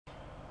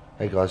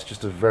Hey guys,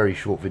 just a very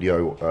short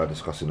video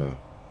discussing a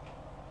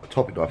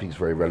topic that I think is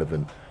very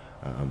relevant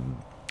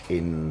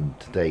in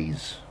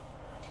today's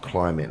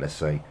climate, let's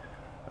say.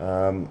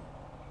 Quite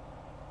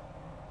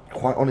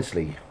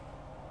honestly,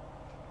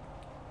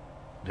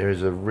 there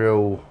is a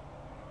real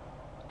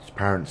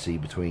disparity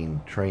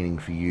between training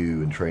for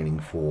you and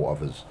training for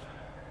others.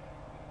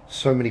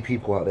 So many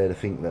people out there that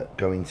think that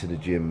going to the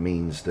gym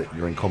means that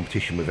you're in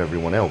competition with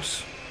everyone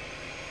else.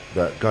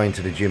 That going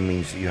to the gym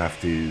means that you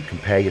have to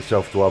compare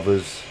yourself to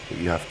others, that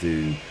you have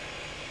to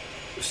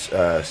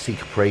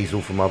seek appraisal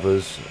from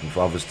others, and for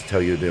others to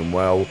tell you you're doing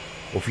well,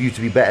 or for you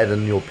to be better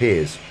than your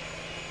peers.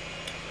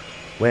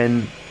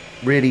 When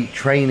really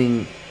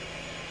training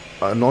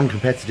at a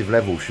non-competitive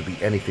level should be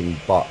anything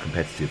but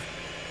competitive.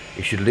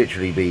 It should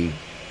literally be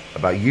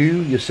about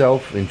you,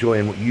 yourself,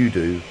 enjoying what you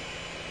do,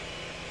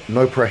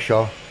 no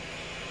pressure,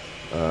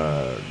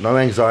 no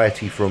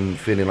anxiety from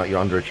feeling like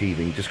you're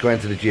underachieving, just going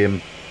to the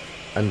gym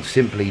and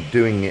simply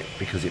doing it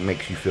because it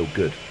makes you feel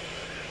good.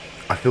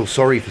 I feel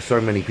sorry for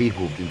so many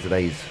people in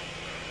today's,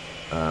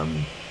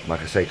 like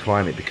I say,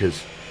 climate,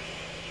 because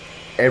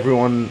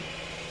everyone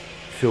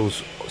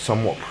feels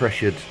somewhat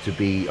pressured to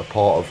be a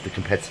part of the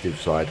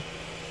competitive side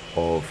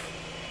of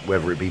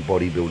whether it be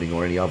bodybuilding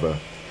or any other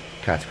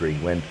category.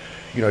 When,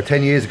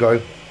 10 years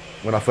ago,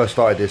 when I first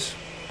started this,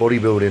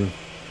 bodybuilders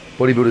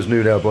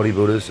knew they were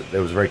bodybuilders.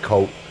 There was a very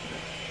cult.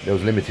 There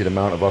was a limited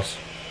amount of us.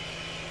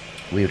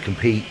 We would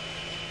compete.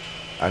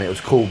 And it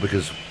was cool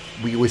because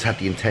we always had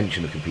the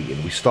intention of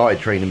competing. We started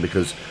training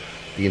because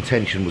the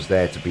intention was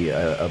there to be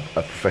a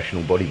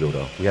professional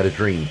bodybuilder. We had a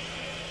dream.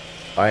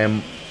 I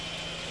am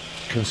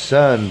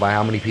concerned by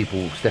how many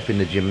people step in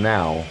the gym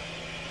now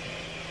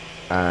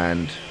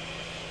and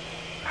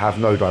have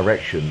no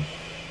direction,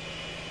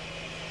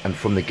 and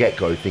from the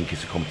get-go think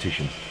it's a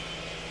competition,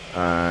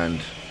 and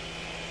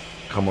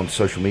come on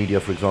social media,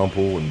 for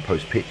example, and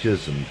post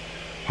pictures and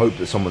hope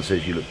that someone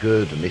says you look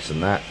good and this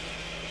and that.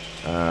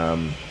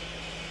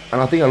 And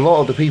I think a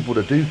lot of the people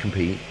that do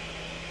compete,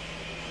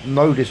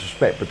 no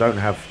disrespect, but don't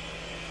have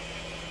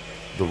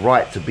the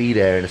right to be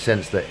there, in a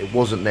sense that it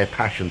wasn't their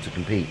passion to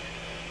compete.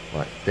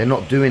 Like, they're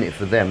not doing it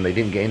for them. They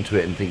didn't get into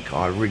it and think, oh,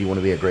 I really want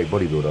to be a great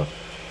bodybuilder.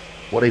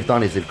 What they've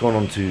done is they've gone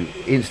onto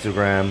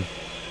Instagram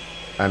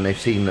and they've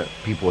seen that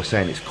people are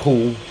saying it's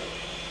cool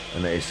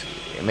and that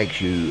it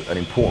makes you an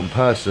important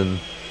person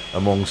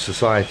among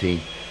society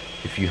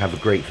if you have a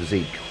great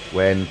physique.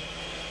 When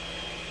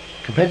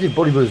competitive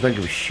bodybuilders don't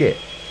give a shit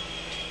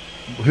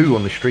who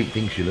on the street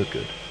thinks you look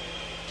good.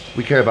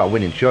 We care about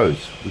winning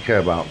shows. We care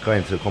about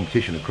going to a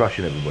competition and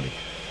crushing everybody.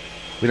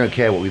 We don't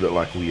care what we look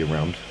like all year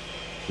round.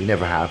 We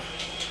never have.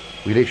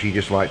 We literally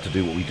just like to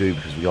do what we do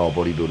because we are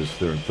bodybuilders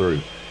through and through.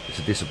 It's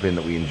a discipline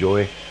that we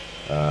enjoy.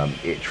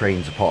 It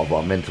trains a part of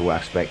our mental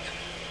aspect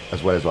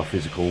as well as our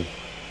physical,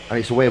 and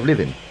it's a way of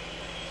living.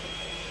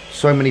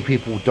 So many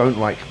people don't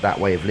like that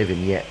way of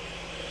living, yet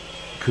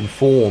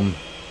conform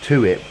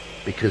to it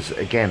because,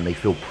 again, they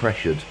feel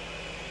pressured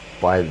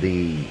by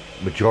the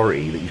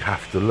majority that you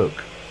have to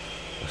look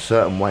a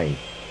certain way,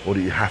 or that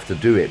you have to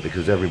do it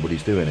because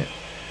everybody's doing it.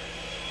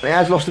 And it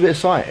has lost a bit of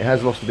sight. It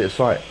has lost a bit of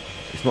sight.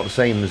 It's not the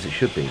same as it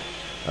should be.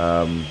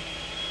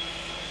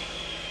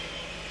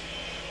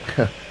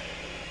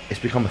 It's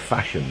become a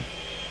fashion,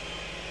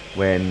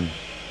 when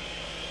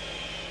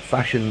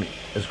fashion,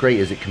 as great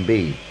as it can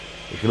be,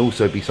 it can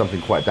also be something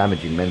quite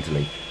damaging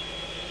mentally.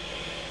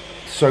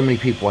 So many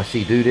people I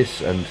see do this,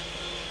 and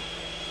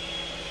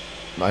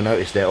I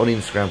notice they're on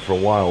Instagram for a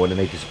while and then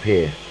they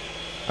disappear,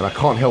 and I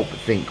can't help but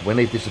think when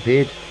they've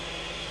disappeared,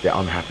 they're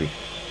unhappy.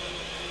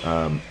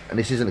 And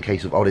this isn't a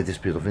case of, oh, they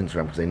disappeared off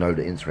Instagram because they know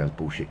that Instagram's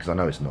bullshit, because I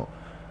know it's not.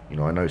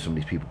 I know some of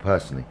these people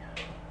personally,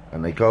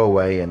 and they go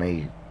away and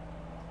they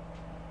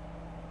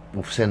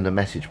will send a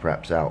message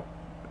perhaps out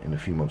in a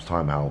few months'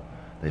 time how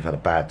they've had a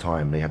bad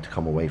time, they had to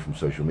come away from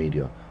social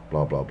media,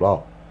 blah blah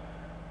blah.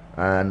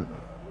 And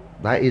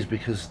that is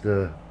because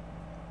the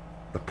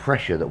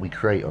pressure that we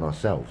create on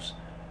ourselves.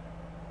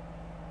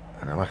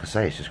 And like I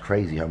say, it's just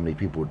crazy how many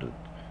people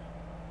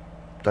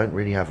don't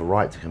really have a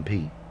right to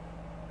compete.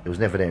 It was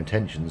never their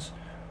intentions.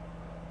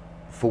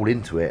 Fall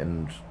into it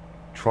and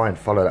try and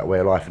follow that way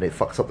of life, and it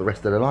fucks up the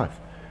rest of their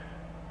life.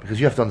 Because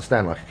you have to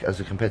understand, like,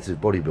 as a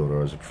competitive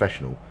bodybuilder, as a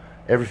professional,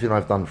 everything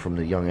I've done from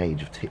the young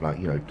age of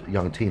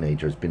young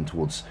teenager has been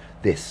towards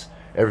this.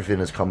 Everything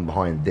has come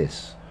behind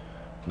this.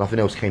 Nothing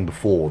else came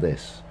before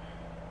this.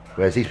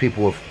 Whereas these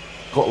people have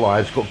got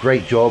lives, got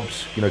great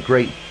jobs,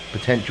 great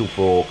potential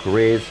for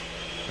careers.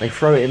 They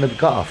throw it in the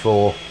gutter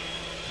for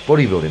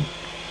bodybuilding,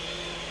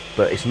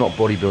 but it's not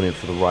bodybuilding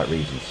for the right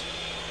reasons.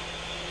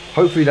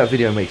 Hopefully that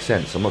video makes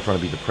sense. I'm not trying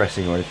to be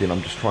depressing or anything.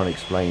 I'm just trying to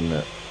explain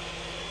that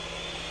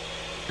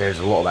there's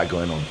a lot of that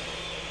going on,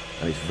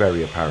 and it's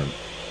very apparent.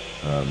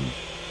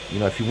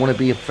 If you want to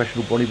be a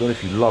professional bodybuilder,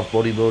 if you love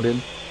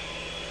bodybuilding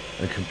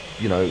and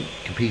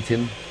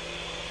competing,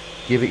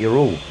 give it your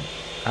all.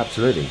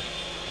 Absolutely.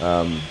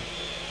 And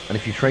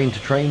if you train to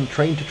train,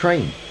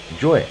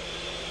 enjoy it.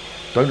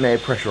 Don't let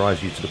it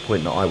pressurise you to the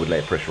point that I would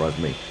let it pressurise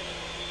me.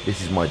 This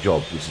is my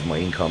job, this is my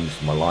income, this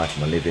is my life,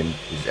 my living,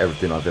 this is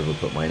everything I've ever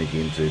put my energy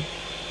into.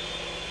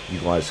 You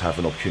guys have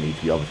an opportunity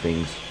to be other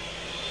things.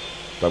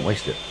 Don't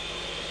waste it.